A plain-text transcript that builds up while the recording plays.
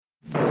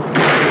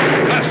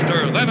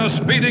than a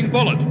speeding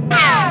bullet.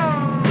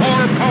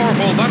 More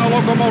powerful than a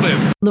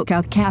locomotive. Look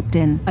out,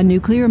 Captain. A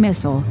nuclear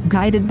missile,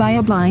 guided by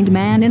a blind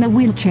man in a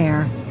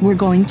wheelchair. We're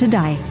going to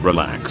die.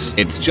 Relax.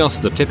 It's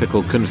just the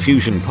typical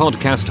Confusion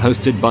podcast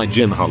hosted by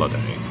Jim Holiday.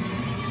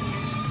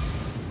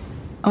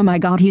 Oh my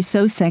God, he's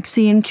so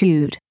sexy and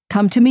cute.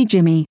 Come to me,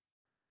 Jimmy.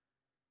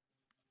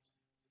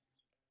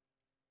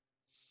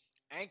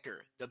 Anchor,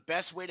 the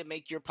best way to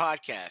make your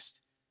podcast.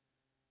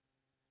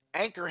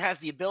 Anchor has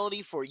the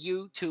ability for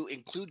you to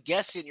include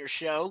guests in your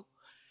show.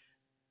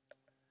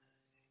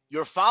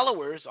 Your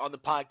followers on the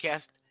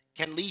podcast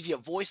can leave you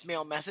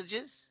voicemail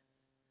messages,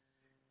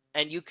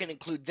 and you can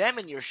include them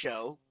in your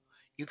show.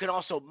 You can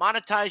also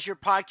monetize your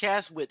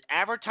podcast with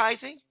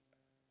advertising.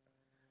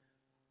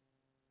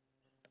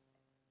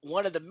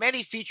 One of the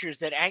many features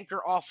that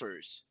Anchor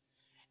offers,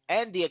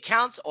 and the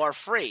accounts are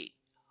free.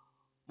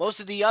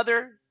 Most of the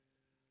other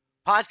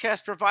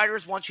podcast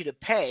providers want you to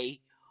pay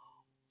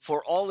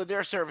for all of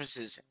their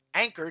services.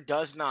 Anchor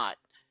does not.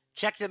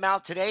 Check them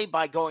out today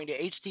by going to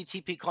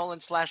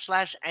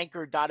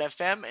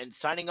http://anchor.fm and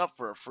signing up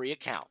for a free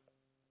account.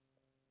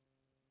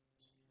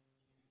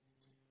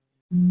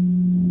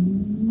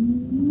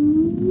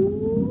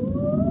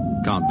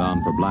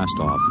 Countdown for blast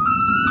off.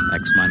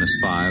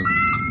 X-5,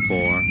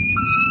 4,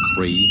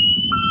 3,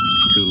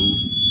 2,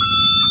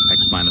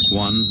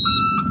 X-1,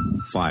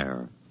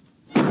 fire.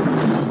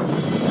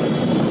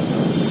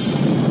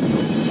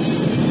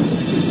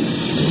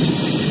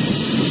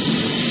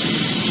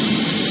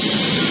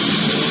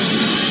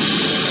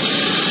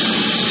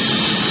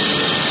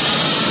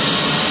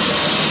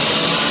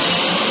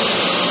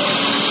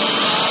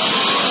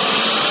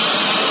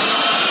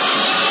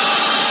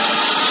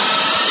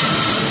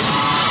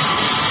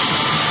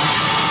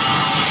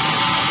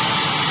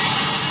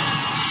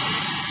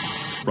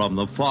 From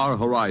the far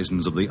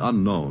horizons of the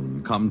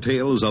unknown come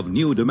tales of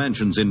new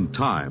dimensions in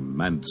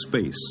time and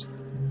space.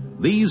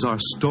 These are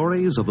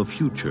stories of the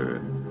future,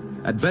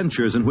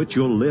 adventures in which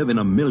you'll live in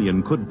a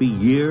million, could be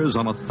years,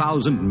 on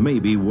 1,000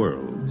 maybe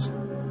worlds.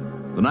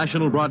 The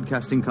National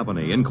Broadcasting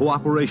Company, in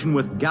cooperation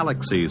with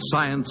Galaxy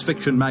Science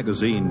Fiction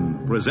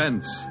Magazine,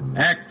 presents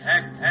X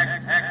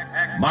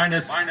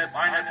minus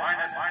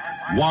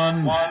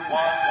 1.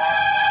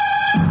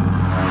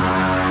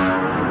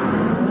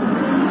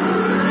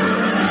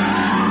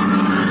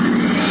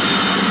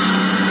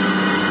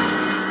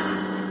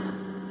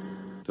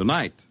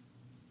 Tonight,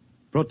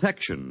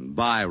 Protection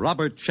by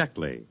Robert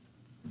Sheckley.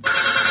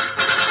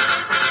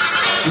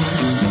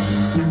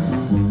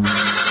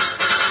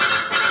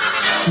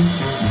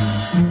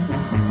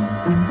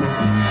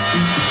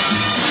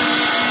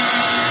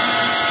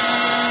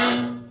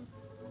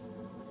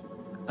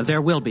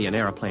 There will be an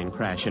airplane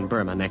crash in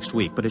Burma next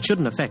week, but it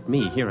shouldn't affect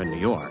me here in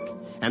New York.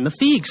 And the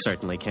Feig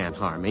certainly can't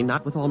harm me,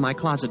 not with all my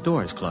closet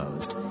doors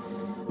closed.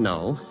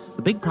 No,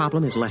 the big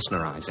problem is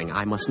Lesnarizing.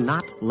 I must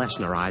not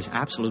Lesnarize,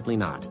 absolutely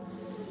not.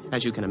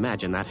 As you can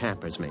imagine, that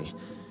hampers me.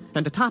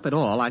 And to top it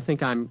all, I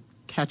think I'm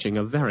catching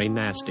a very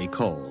nasty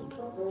cold.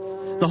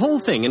 The whole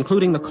thing,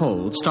 including the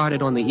cold,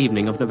 started on the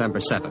evening of November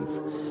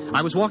 7th.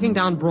 I was walking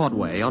down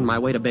Broadway on my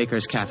way to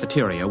Baker's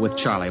Cafeteria with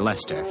Charlie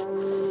Lester.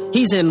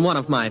 He's in one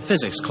of my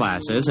physics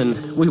classes,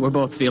 and we were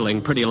both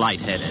feeling pretty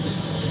lightheaded.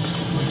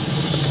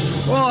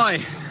 Boy,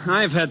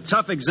 I've had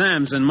tough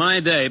exams in my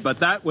day,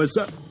 but that was...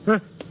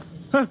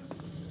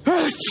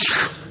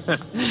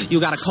 You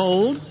got a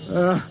cold?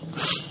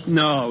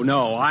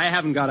 No, I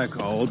haven't got a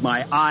cold.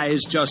 My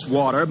eyes just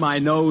water, my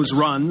nose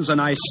runs,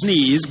 and I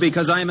sneeze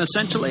because I'm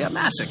essentially a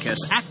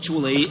masochist.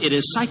 Actually, it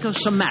is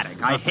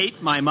psychosomatic. I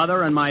hate my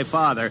mother and my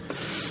father.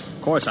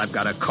 Of course I've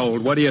got a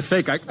cold. What do you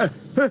think?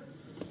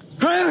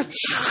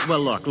 Well,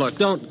 look,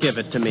 don't give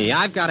it to me.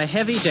 I've got a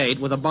heavy date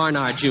with a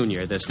Barnard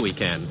Jr. this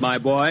weekend. My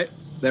boy,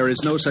 there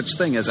is no such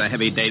thing as a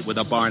heavy date with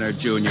a Barnard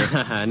Jr.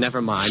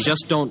 Never mind.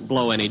 Just don't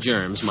blow any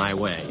germs my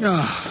way.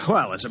 Oh,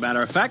 well, as a matter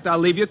of fact,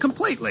 I'll leave you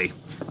completely.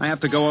 I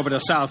have to go over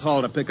to South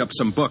Hall to pick up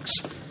some books.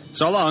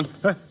 So long.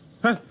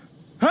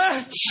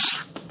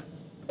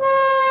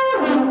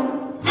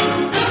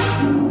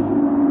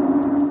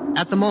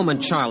 At the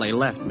moment Charlie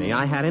left me,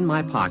 I had in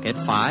my pocket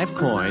 5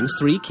 coins,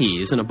 3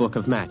 keys, and a book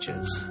of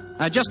matches.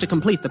 Just to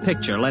complete the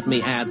picture, let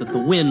me add that the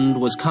wind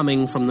was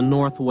coming from the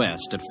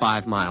northwest at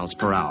 5 miles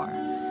per hour.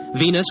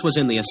 Venus was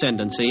in the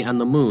ascendancy,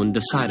 and the moon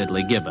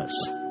decidedly gibbous.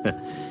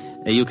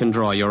 You can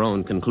draw your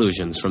own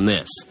conclusions from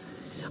this.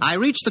 I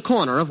reached the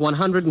corner of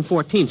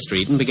 114th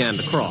Street and began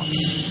to cross.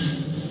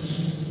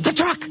 The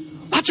truck!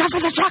 Watch out for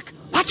the truck!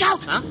 Watch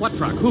out! Huh? What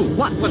truck? Who?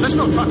 What? Well, there's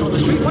no truck on the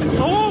street. What?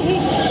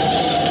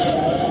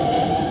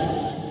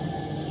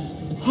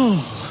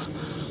 Oh,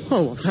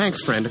 well,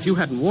 thanks, friend. If you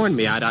hadn't warned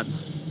me, I'd...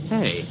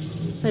 Hey,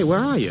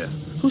 where are you?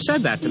 Who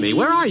said that to me?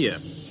 Where are you?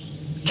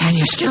 Can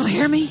you still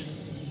hear me?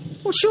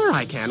 Well, sure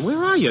I can. Where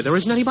are you? There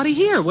isn't anybody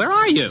here. Where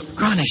are you?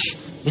 Gronish.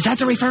 Is that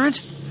the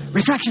referent?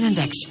 Refraction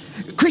index.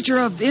 Creature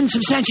of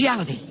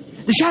insubstantiality.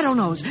 The shadow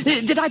knows.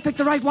 Did I pick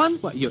the right one?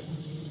 What,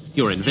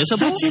 you're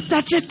invisible?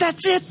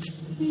 That's it.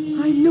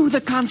 I knew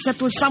the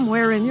concept was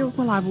somewhere in you.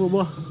 Well,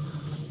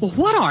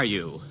 what are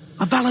you?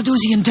 A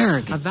Valadusian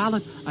dirg.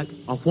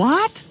 A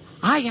what?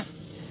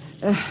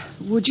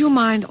 Would you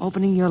mind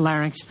opening your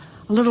larynx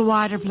a little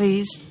wider,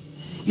 please?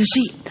 You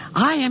see,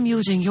 I am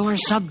using your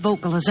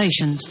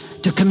subvocalizations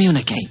to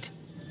communicate.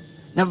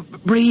 Now,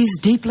 breathe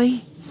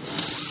deeply.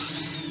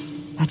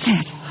 That's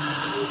it.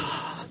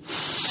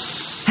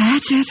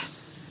 That's it.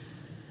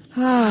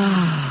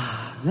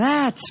 Ah,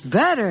 that's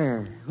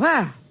better.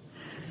 Well,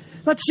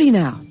 let's see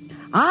now.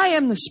 I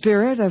am the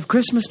spirit of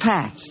Christmas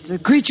past, a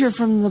creature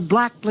from the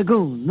Black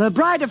Lagoon, the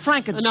bride of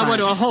Frankenstein.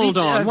 Now, hold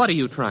on. What are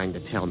you trying to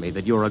tell me?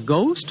 That you're a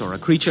ghost or a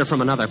creature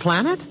from another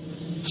planet?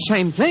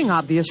 Same thing,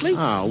 obviously.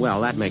 Oh,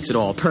 well, that makes it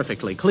all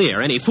perfectly clear.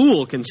 Any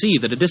fool can see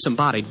that a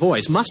disembodied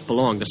voice must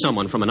belong to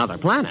someone from another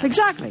planet.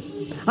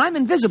 Exactly. I'm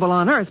invisible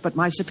on Earth, but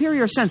my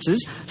superior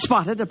senses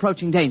spotted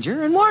approaching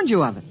danger and warned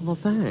you of it. Well,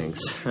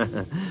 thanks.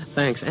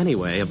 Thanks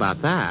anyway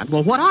about that.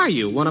 Well, what are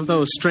you? One of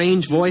those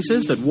strange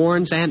voices that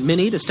warns Aunt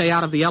Minnie to stay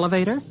out of the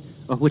elevator?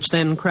 Which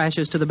then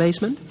crashes to the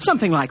basement?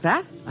 Something like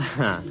that.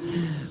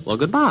 Well,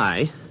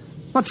 goodbye.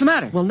 What's the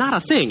matter? Well, not a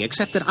thing,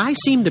 except that I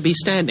seem to be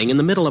standing in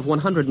the middle of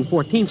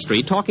 114th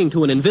Street talking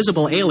to an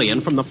invisible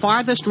alien from the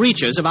farthest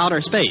reaches of outer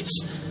space.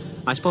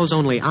 I suppose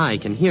only I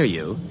can hear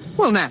you.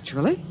 Well,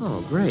 naturally.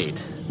 Oh, great.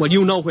 Well,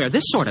 you know where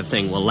this sort of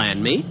thing will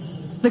land me.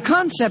 The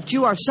concept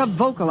you are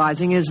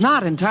subvocalizing is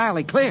not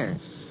entirely clear.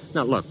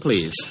 Now, look,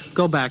 please,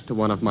 go back to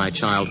one of my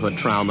childhood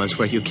traumas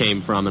where you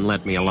came from and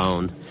let me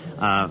alone.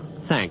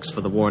 Thanks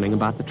for the warning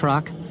about the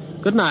truck.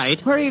 Good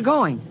night. Where are you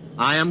going?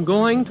 I am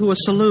going to a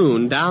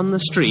saloon down the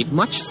street,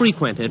 much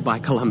frequented by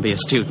Columbia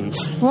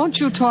students. Won't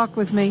you talk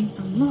with me?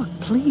 Look,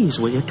 please,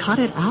 will you cut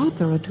it out?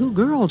 There are two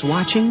girls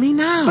watching me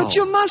now. But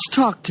you must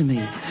talk to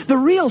me. The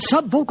real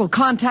subvocal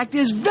contact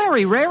is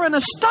very rare and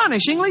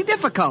astonishingly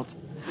difficult.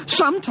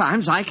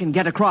 Sometimes I can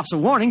get across a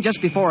warning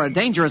just before a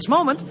dangerous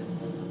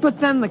moment, but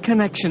then the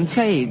connection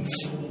fades.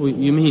 Well,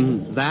 you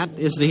mean that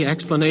is the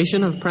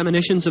explanation of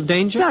premonitions of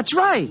danger? That's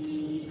right.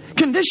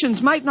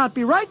 Conditions might not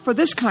be right for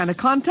this kind of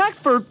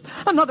contact for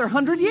another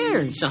 100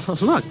 years. Oh,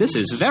 look, this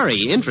is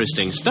very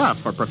interesting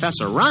stuff for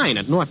Professor Ryan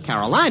at North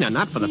Carolina,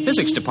 not for the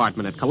physics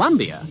department at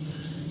Columbia.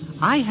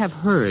 I have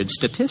heard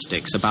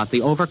statistics about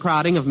the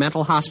overcrowding of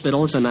mental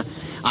hospitals, and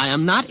I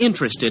am not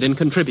interested in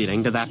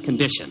contributing to that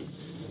condition.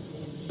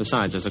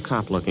 Besides, there's a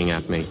cop looking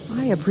at me.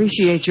 I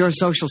appreciate your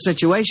social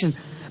situation,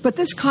 but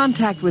this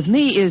contact with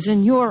me is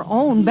in your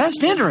own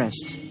best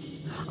interest.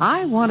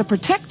 I want to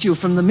protect you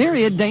from the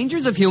myriad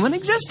dangers of human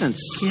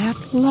existence.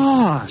 Get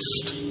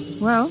lost.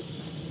 Well,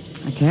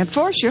 I can't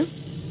force you.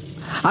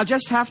 I'll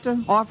just have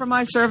to offer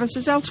my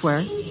services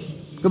elsewhere.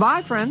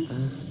 Goodbye,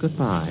 friend.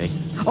 Goodbye.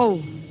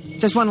 Oh,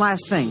 just one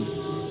last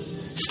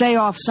thing. Stay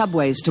off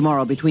subways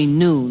tomorrow between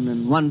noon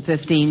and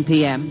 1:15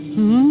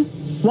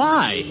 p.m.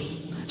 Why?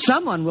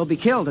 Someone will be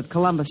killed at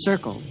Columbus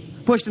Circle,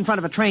 pushed in front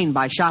of a train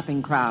by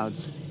shopping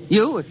crowds.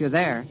 You, if you're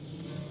there.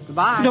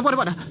 Goodbye. No,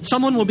 what?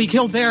 Someone will be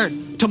killed there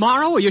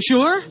tomorrow? Are you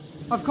sure?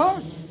 Of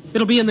course.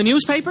 It'll be in the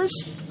newspapers?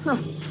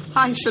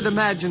 I should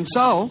imagine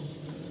so.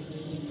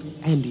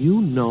 And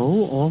you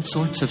know all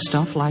sorts of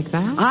stuff like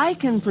that? I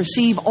can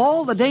perceive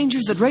all the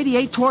dangers that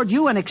radiate toward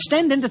you and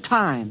extend into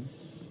time.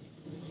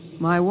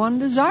 My one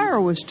desire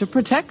was to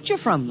protect you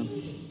from them.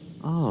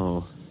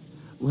 Oh.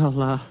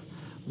 Well,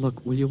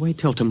 look, will you wait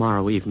till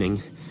tomorrow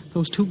evening?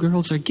 Those two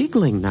girls are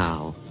giggling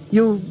now.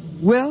 You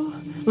will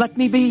let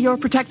me be your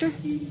protector?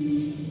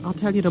 I'll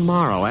tell you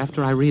tomorrow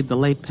after I read the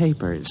late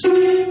papers.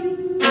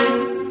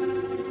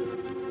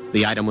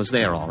 The item was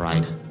there, all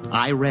right.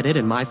 I read it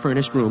in my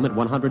furnished room at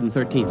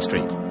 113th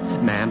Street.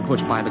 Man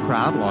pushed by the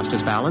crowd, lost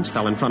his balance,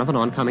 fell in front of an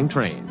oncoming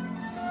train.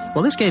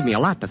 Well, this gave me a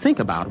lot to think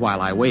about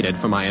while I waited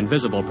for my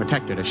invisible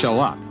protector to show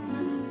up.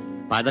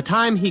 By the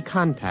time he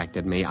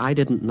contacted me, I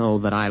didn't know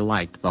that I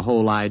liked the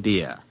whole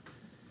idea.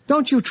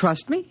 Don't you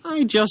trust me?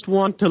 I just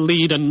want to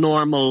lead a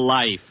normal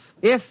life.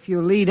 If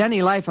you lead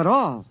any life at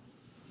all.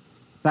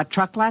 That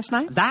truck last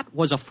night? That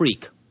was a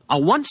freak. A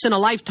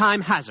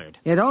once-in-a-lifetime hazard.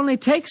 It only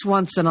takes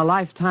once in a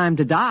lifetime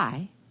to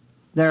die.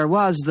 There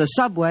was the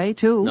subway,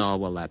 too. No,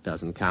 well, that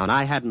doesn't count.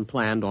 I hadn't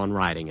planned on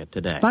riding it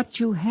today. But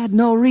you had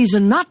no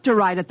reason not to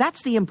ride it.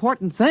 That's the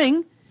important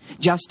thing.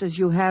 Just as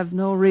you have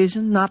no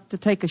reason not to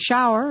take a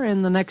shower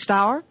in the next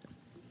hour.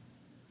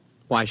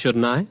 Why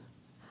shouldn't I?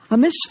 A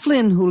Miss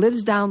Flynn who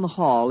lives down the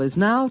hall is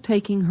now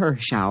taking her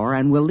shower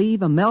and will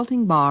leave a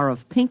melting bar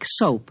of pink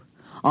soap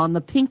on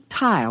the pink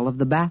tile of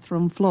the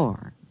bathroom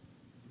floor.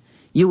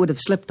 You would have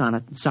slipped on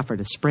it and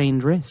suffered a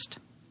sprained wrist.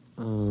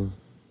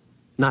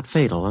 Not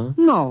fatal, huh?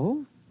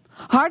 No.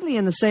 Hardly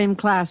in the same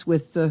class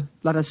with,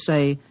 let us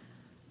say,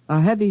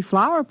 a heavy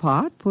flower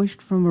pot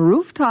pushed from a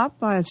rooftop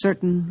by a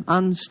certain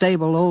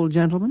unstable old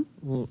gentleman.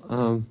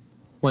 Well,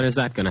 when is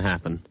that going to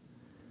happen?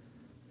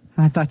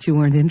 I thought you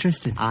weren't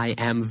interested. I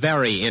am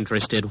very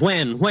interested.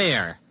 When?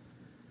 Where?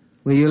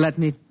 Will you let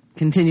me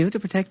continue to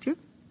protect you?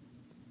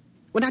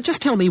 Well, now,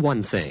 just tell me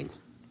one thing.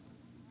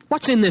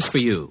 What's in this for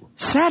you?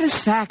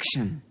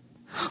 Satisfaction.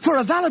 For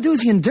a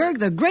Valadusian Dirg,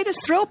 the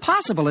greatest thrill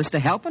possible is to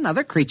help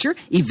another creature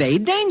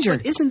evade danger.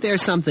 But isn't there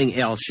something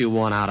else you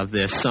want out of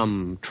this?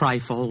 Some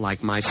trifle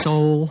like my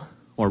soul?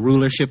 or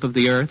rulership of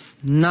the earth?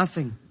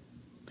 Nothing.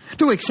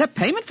 To accept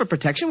payment for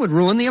protection would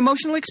ruin the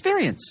emotional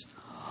experience.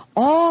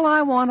 All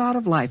I want out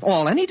of life,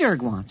 all any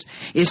Derg wants,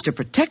 is to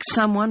protect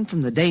someone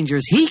from the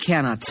dangers he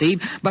cannot see,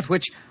 but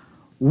which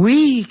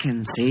we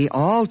can see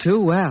all too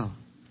well.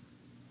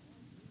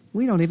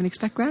 We don't even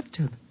expect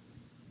gratitude.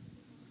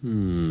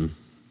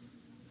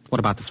 What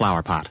about the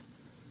flower pot?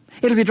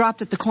 It'll be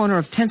dropped at the corner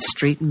of 10th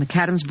Street and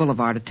McAdams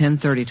Boulevard at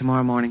 10:30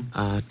 tomorrow morning.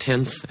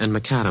 10th and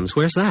McAdams.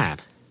 Where's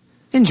that?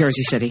 In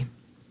Jersey City.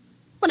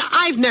 Well,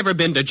 I've never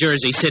been to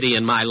Jersey City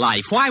in my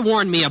life. Why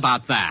warn me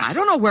about that? I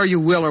don't know where you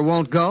will or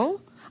won't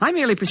go. I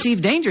merely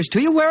perceive dangers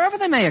to you wherever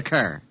they may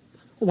occur.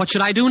 What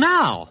should I do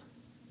now?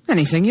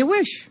 Anything you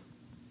wish.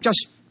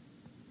 Just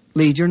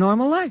lead your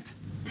normal life.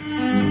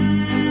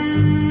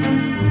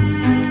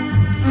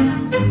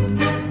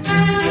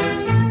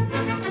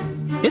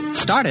 It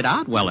started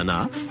out well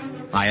enough.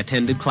 I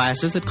attended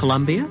classes at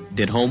Columbia,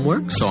 did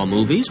homework, saw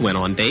movies, went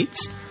on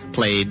dates,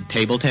 played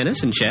table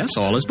tennis and chess,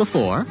 all as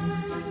before.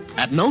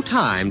 At no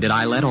time did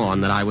I let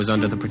on that I was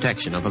under the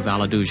protection of a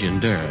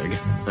Valadusian Derg.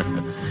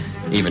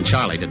 Even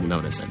Charlie didn't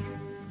notice it,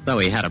 though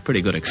he had a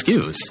pretty good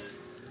excuse.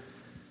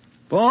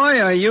 Boy,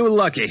 are you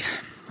lucky.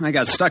 I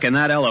got stuck in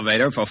that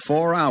elevator for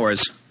 4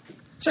 hours.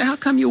 Say, how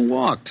come you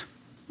walked?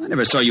 I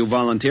never saw you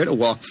volunteer to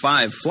walk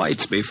 5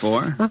 flights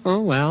before.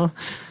 Oh, well,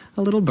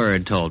 a little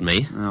bird told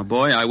me. Oh,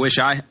 boy, I wish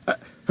I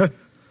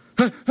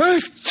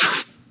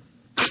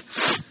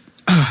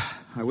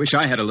wish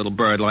I had a little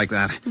bird like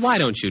that. Why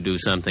don't you do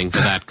something for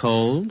that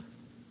cold?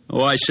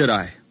 Why should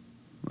I?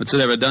 What's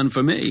it ever done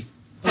for me?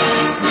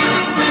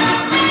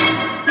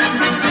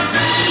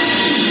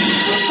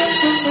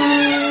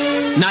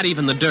 Not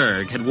even the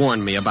Derg had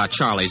warned me about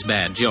Charlie's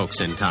bad jokes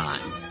in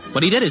time.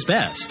 But he did his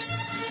best.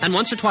 And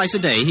once or twice a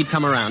day, he'd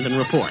come around and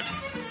report.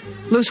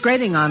 Loose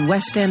grading on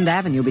West End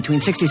Avenue between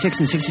 66th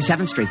and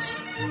 67th Streets.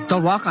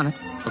 Don't walk on it.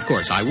 Of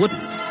course, I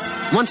wouldn't.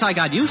 Once I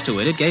got used to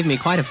it, it gave me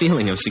quite a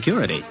feeling of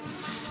security.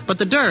 But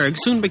the Derg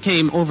soon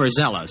became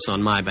overzealous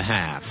on my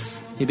behalf.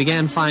 He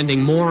began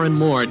finding more and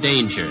more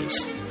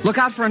dangers. Look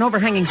out for an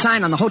overhanging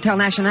sign on the Hotel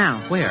Nacional.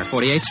 Where,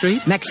 48th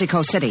Street?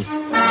 Mexico City.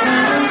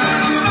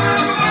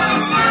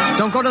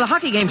 Don't go to the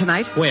hockey game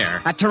tonight.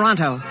 Where? At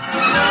Toronto.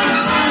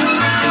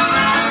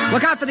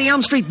 Look out for the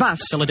Elm Street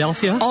bus.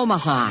 Philadelphia?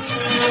 Omaha.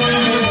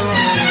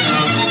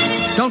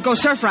 Don't go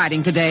surf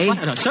riding today.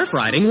 What? Surf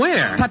riding?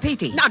 Where?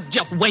 Papiti. Now,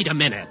 just wait a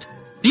minute.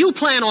 Do you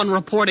plan on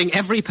reporting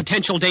every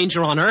potential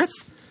danger on Earth?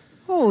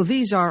 Oh,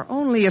 these are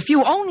only a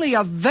few, only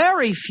a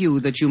very few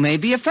that you may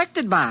be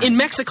affected by. In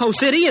Mexico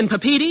City, in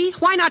Papiti?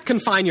 Why not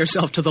confine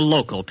yourself to the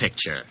local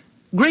picture?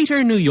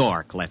 Greater New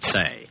York, let's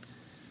say.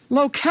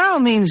 Locale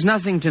means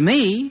nothing to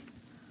me.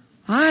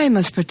 I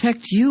must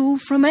protect you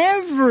from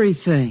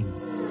everything.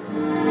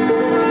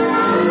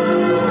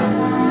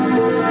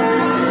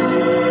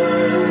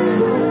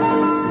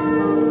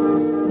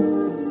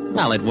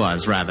 Well, it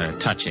was rather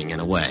touching in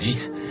a way.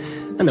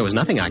 And there was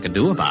nothing I could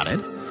do about it.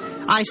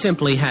 I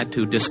simply had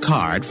to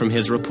discard from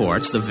his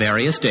reports the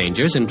various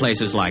dangers in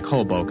places like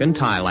Hoboken,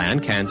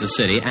 Thailand, Kansas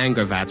City,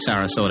 Angkor-Wat,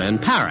 Sarasota,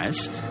 and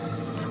Paris.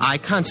 I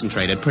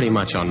concentrated pretty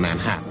much on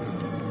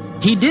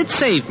Manhattan. He did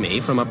save me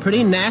from a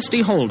pretty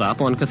nasty holdup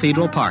on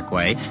Cathedral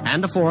Parkway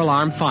and a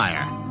 4-alarm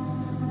fire.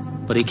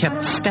 But he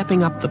kept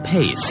stepping up the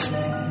pace.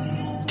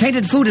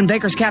 Tainted food in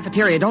Baker's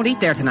Cafeteria. Don't eat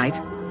there tonight.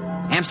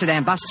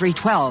 Amsterdam Bus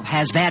 312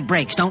 has bad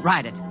brakes. Don't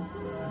ride it.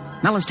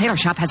 Mellon's Tailor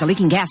Shop has a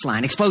leaking gas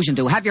line. Explosion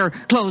due. Have your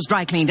clothes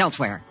dry cleaned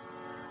elsewhere.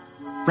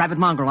 Rabbit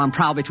mongrel on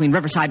prowl between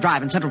Riverside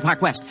Drive and Central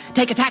Park West.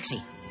 Take a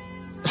taxi.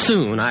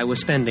 Soon, I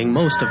was spending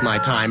most of my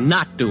time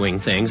not doing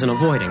things and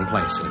avoiding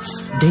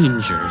places.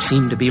 Danger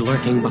seemed to be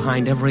lurking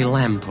behind every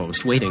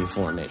lamppost waiting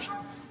for me.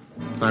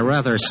 I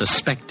rather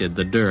suspected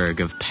the Derg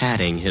of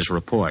padding his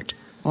report.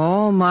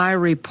 All my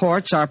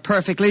reports are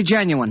perfectly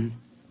genuine.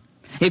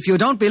 If you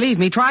don't believe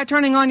me, try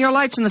turning on your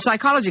lights in the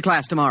psychology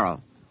class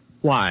tomorrow.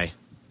 Why?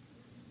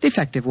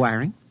 Defective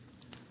wiring.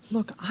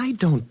 Look, I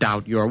don't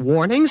doubt your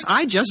warnings.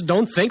 I just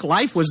don't think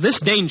life was this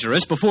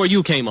dangerous before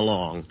you came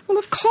along. Well,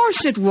 of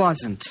course it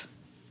wasn't.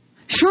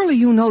 Surely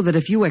you know that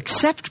if you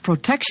accept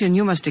protection,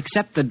 you must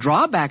accept the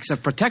drawbacks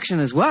of protection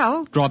as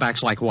well.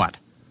 Drawbacks like what?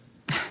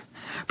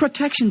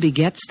 Protection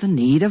begets the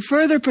need of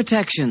further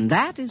protection.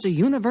 That is a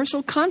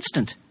universal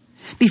constant.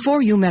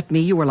 Before you met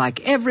me, you were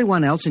like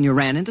everyone else, and you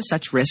ran into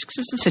such risks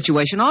as the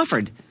situation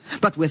offered.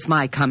 But with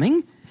my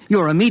coming,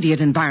 your immediate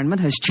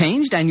environment has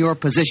changed, and your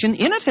position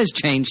in it has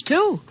changed,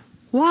 too.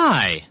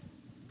 Why?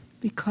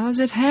 Because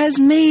it has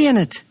me in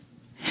it.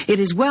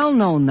 It is well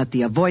known that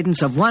the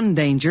avoidance of one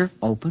danger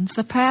opens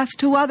the path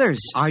to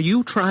others. Are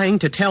you trying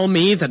to tell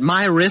me that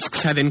my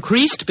risks have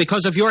increased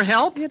because of your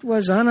help? It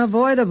was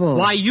unavoidable.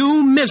 Why,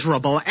 you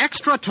miserable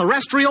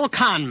extraterrestrial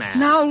con man.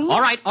 Now, look.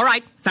 All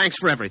right. Thanks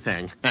for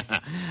everything.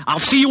 I'll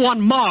see you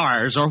on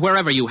Mars or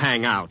wherever you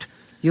hang out.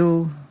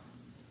 You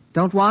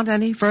don't want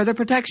any further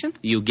protection?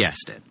 You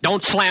guessed it.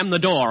 Don't slam the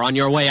door on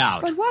your way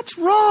out. But what's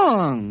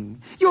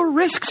wrong? Your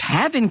risks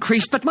have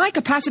increased, but my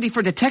capacity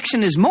for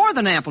detection is more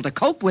than ample to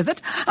cope with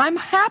it. I'm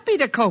happy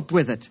to cope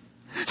with it.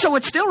 So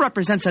it still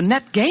represents a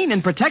net gain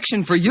in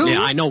protection for you. Yeah,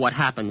 I know what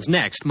happens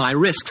next. My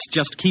risks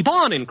just keep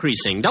on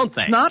increasing, don't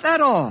they? Not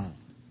at all.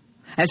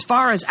 As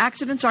far as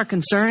accidents are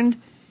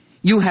concerned,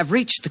 you have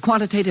reached the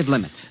quantitative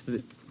limit.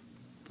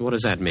 What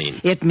does that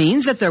mean? It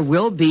means that there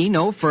will be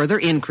no further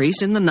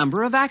increase in the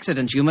number of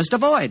accidents you must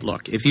avoid.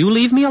 Look, if you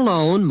leave me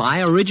alone,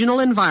 my original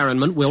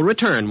environment will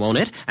return, won't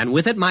it? And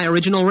with it, my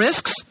original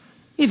risks?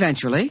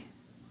 Eventually.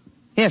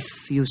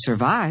 If you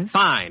survive.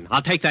 Fine,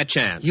 I'll take that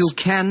chance. You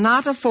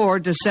cannot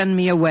afford to send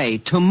me away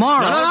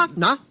tomorrow.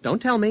 No,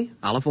 don't tell me.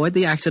 I'll avoid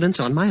the accidents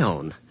on my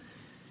own.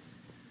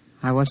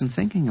 I wasn't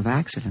thinking of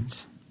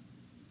accidents.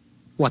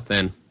 What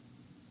then?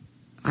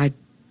 I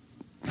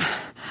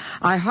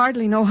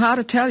hardly know how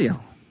to tell you.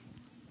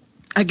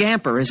 A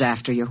gamper is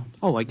after you.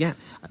 Oh,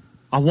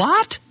 a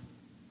what?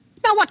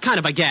 Now, what kind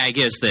of a gag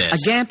is this? A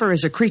gamper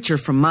is a creature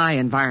from my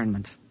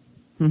environment.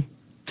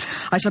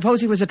 I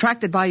suppose he was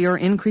attracted by your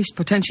increased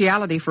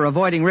potentiality for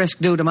avoiding risk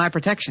due to my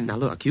protection. Now,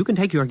 look, you can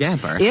take your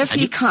gamper. If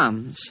he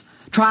comes,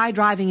 try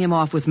driving him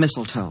off with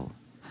mistletoe.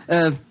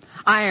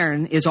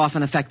 Iron is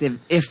often effective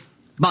if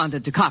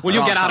bonded to copper. Will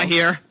you also. get out of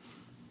here?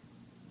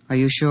 Are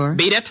you sure?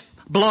 Beat it.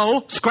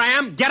 Blow.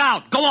 Scram. Get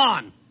out. Go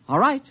on. All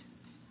right.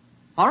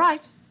 All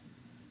right.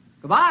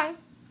 Goodbye.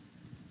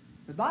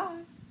 Goodbye.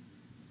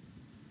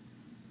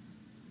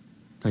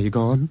 Are you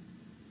gone?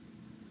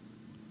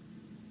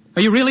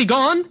 Are you really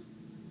gone?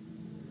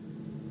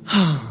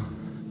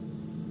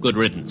 Good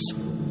riddance.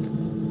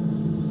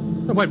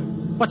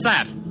 What's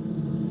that?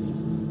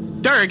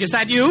 Dirk, is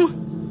that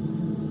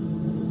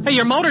you? Hey,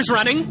 your motor's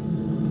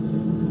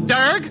running.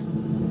 Dirk?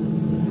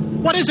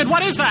 What is it?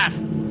 What is that?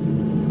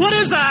 What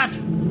is that?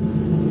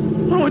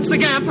 Oh, it's the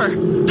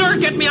gamper.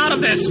 Dirk, get me out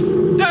of this.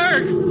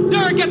 Dirk!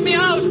 Dirk, get me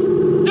out!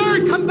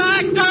 Dirk, come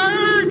back!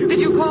 Dirk!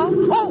 Did you call?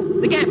 Oh,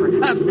 the gamper.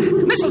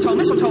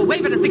 Mistletoe,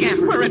 wave it at the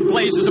gamper. Where in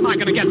blazes am I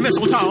going to get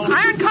mistletoe?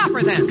 Iron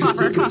copper, then.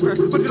 Copper.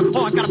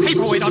 Oh, I've got a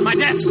paperweight on my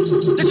desk.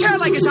 The chair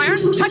leg is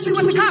iron. Touch it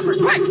with the copper,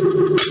 quick!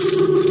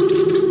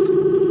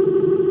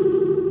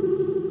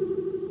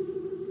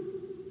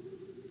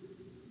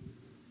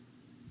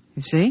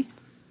 You see?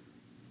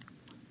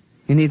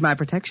 You need my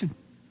protection.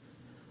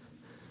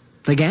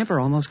 The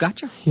gamper almost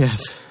got you.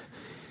 Yes,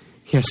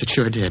 it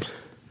sure did.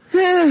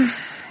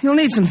 You'll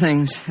need some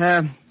things.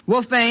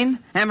 Wolfbane,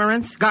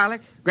 amaranth,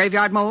 garlic,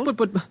 graveyard mold.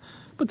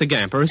 But the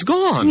gamper is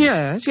gone.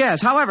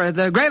 Yes. However,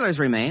 the grailers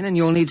remain, and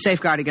you'll need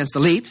safeguard against the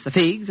leaps, the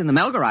figs, and the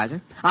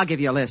melgarizer. I'll give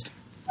you a list.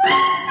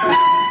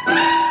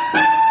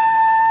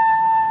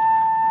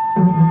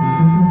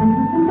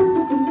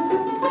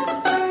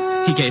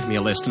 He gave me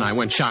a list, and I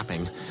went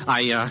shopping.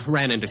 I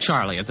ran into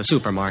Charlie at the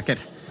supermarket.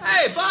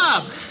 Hey,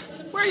 Bob!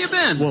 Where you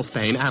been?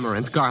 Wolfbane,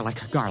 amaranth,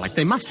 garlic.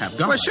 They must have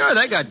garlic. Well, sure,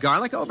 they got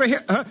garlic over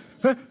here.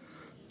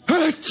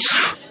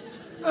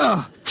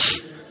 Oh.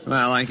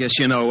 Well, I guess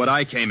you know what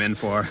I came in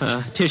for.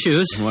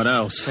 Tissues. What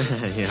else?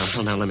 Yeah,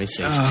 well, now let me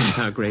see.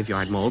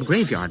 Graveyard mold.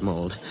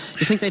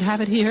 You think they'd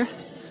have it here?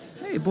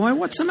 Hey, boy,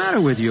 what's the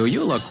matter with you?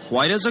 You look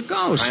white as a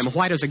ghost. I am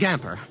white as a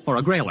gamper, or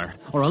a grailer,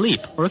 or a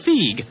leap, or a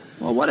fig.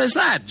 Well, what is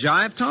that,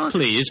 jive talk?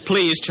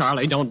 Please,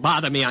 Charlie, don't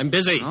bother me. I'm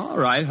busy. All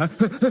right.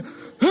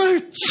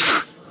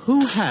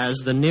 Who has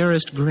the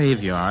nearest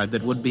graveyard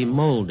that would be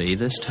moldy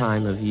this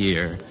time of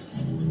year?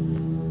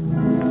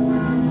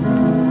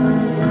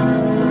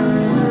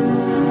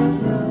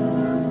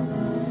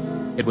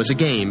 It was a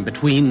game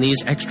between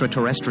these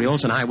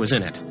extraterrestrials, and I was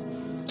in it.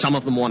 Some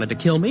of them wanted to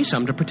kill me,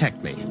 some to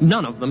protect me.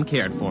 None of them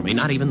cared for me,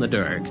 not even the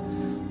Derg.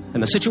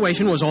 And the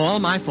situation was all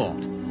my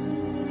fault.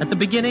 At the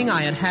beginning,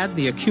 I had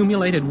the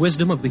accumulated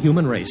wisdom of the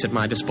human race at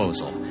my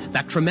disposal.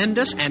 That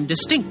tremendous and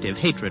distinctive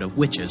hatred of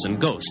witches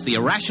and ghosts, the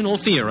irrational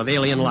fear of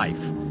alien life.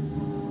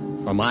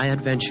 For my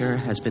adventure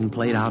has been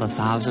played out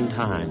 1,000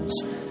 times,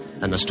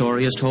 and the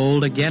story is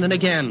told again and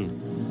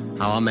again,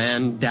 how a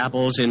man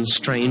dabbles in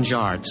strange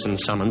arts and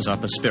summons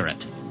up a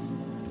spirit.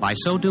 By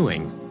so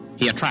doing,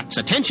 he attracts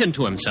attention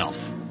to himself,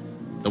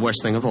 the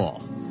worst thing of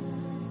all.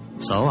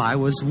 So I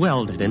was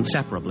welded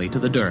inseparably to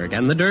the Derg,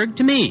 and the Derg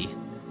to me.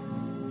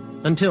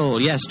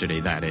 Until yesterday,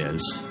 that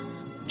is.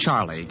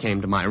 Charlie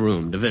came to my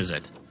room to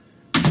visit.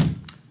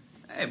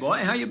 Hey, boy,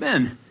 how you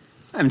been?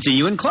 I haven't seen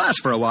you in class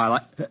for a while.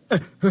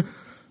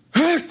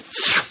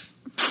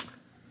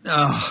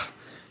 Oh,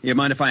 you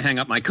mind if I hang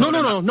up my coat?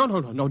 No,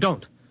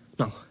 don't.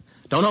 No,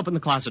 don't open the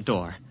closet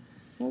door.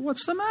 Well,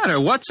 what's the matter?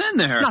 What's in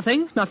there?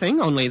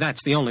 Nothing, only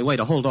that's the only way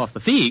to hold off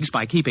the figs,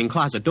 by keeping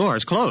closet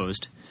doors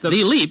closed.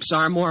 The leaps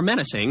are more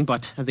menacing,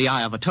 but the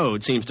eye of a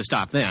toad seems to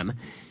stop them.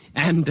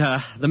 And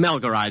the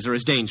melgarizer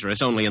is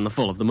dangerous only in the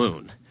full of the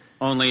moon.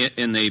 Only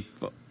in the...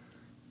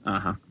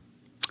 Uh-huh.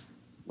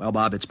 Well,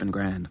 Bob, it's been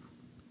grand.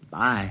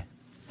 Bye.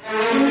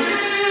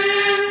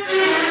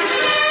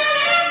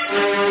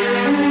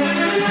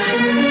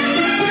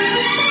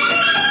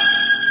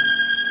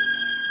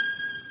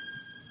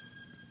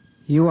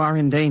 You are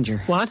in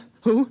danger. What?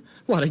 Who?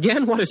 What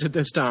again? What is it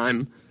this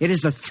time? It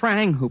is the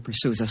Thrang who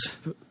pursues us.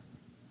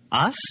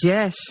 Us?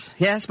 Yes,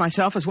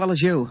 myself as well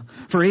as you.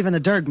 For even the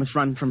Derg must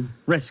run from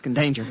risk and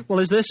danger. Well,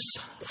 is this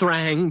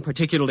Thrang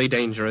particularly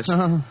dangerous?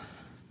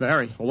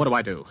 Very. Well, what do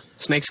I do?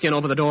 Snakeskin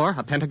over the door?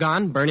 A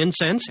pentagon? Burn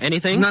incense?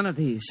 Anything? None of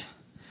these.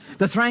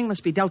 The Thrang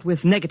must be dealt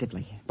with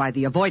negatively by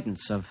the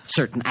avoidance of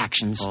certain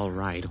actions. All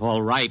right.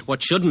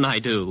 What shouldn't I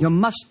do? You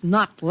must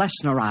not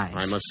Lesnerize.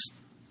 I must...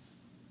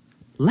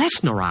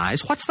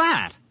 Lesnerize? What's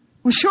that?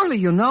 Well, surely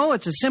you know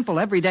it's a simple,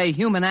 everyday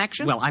human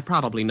action. Well, I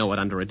probably know it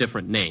under a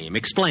different name.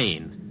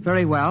 Explain.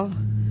 Very well.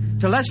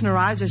 To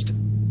Lesnerize is to...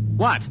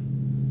 What?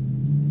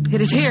 It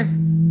is here.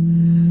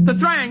 The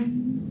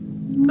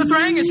Thrang. The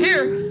Thrang is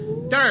here.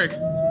 Dirk,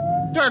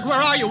 where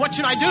are you? What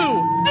should I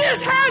do?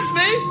 This has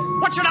me.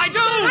 What should I do?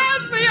 It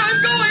has me.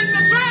 I'm going.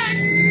 The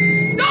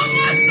Thrang. Don't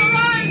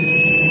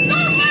Lesnerize.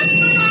 Don't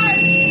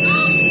Lesnerize.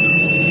 Don't.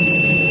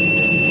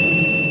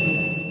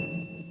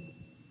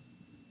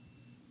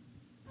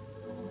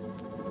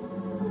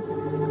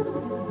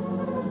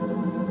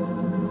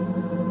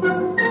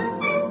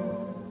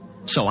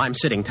 So I'm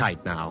sitting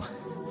tight now.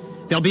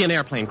 There'll be an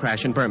airplane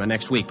crash in Burma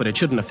next week, but it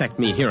shouldn't affect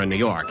me here in New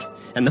York.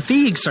 And the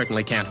Feegs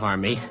certainly can't harm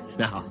me.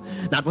 No,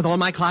 not with all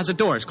my closet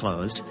doors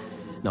closed.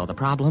 No, the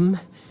problem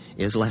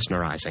is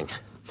Lesnerizing.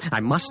 I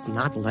must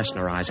not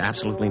Lesnerize,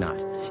 absolutely not.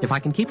 If I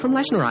can keep from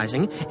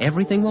Lesnerizing,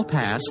 everything will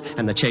pass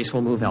and the chase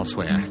will move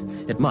elsewhere.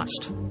 It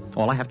must.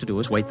 All I have to do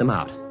is wait them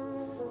out.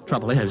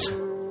 Trouble is,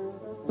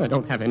 I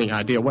don't have any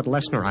idea what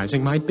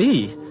Lesnerizing might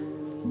be.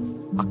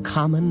 A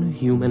common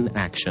human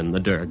action, the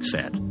Derg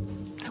said.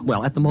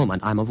 Well, at the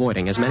moment, I'm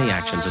avoiding as many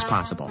actions as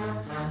possible.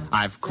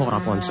 I've caught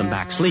up on some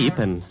back sleep,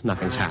 and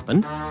nothing's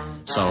happened.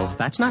 So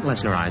that's not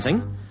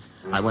Lesnerizing.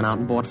 I went out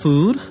and bought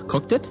food,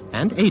 cooked it,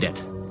 and ate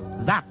it.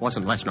 That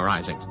wasn't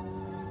Lesnerizing.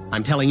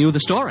 I'm telling you the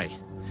story,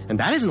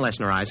 and that isn't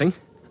Lesnerizing.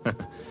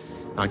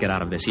 I'll get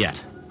out of this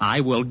yet.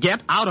 I will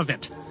get out of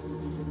it.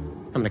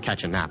 I'm going to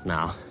catch a nap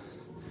now.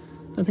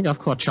 I think I've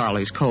caught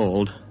Charlie's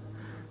cold.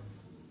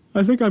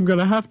 I think I'm going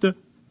to have to...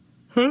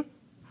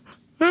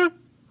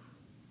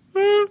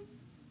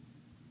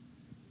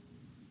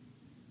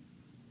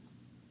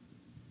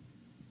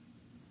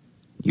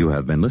 You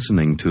have been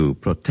listening to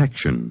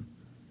Protection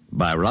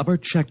by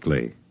Robert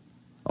Sheckley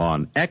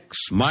on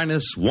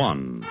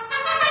X-1.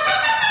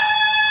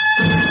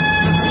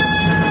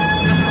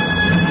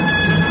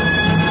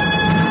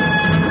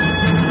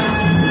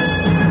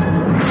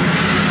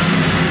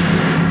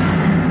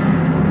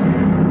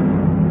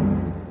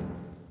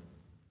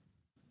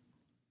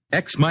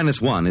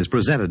 X-1 is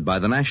presented by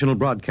the National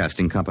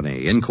Broadcasting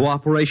Company in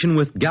cooperation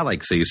with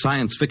Galaxy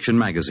Science Fiction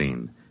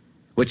Magazine,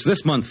 which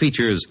this month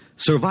features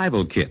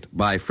Survival Kit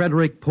by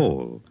Frederick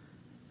Pohl.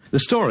 The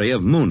story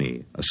of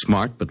Mooney, a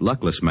smart but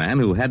luckless man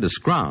who had to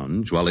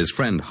scrounge while his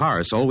friend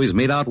Harse always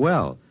made out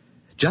well,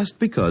 just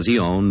because he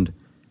owned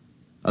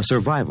a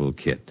survival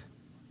kit.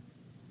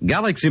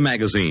 Galaxy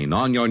Magazine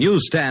on your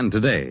newsstand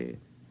today.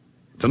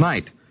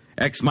 Tonight,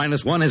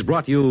 X-1 has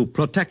brought you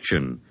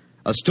Protection,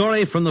 a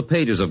story from the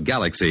pages of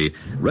Galaxy,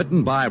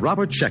 written by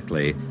Robert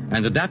Sheckley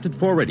and adapted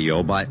for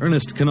radio by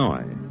Ernest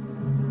Kenoy.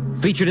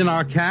 Featured in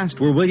our cast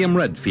were William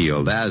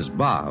Redfield as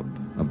Bob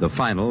of the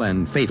Final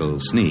and Fatal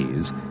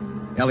Sneeze,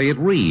 Elliot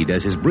Reed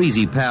as his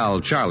breezy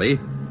pal Charlie,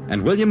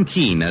 and William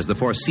Keane as the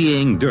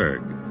foreseeing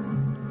Derg.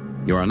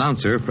 Your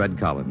announcer, Fred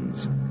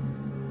Collins.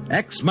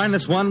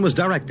 X-1 was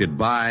directed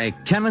by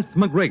Kenneth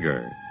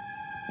McGregor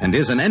and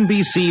is an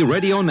NBC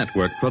Radio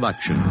Network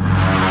production.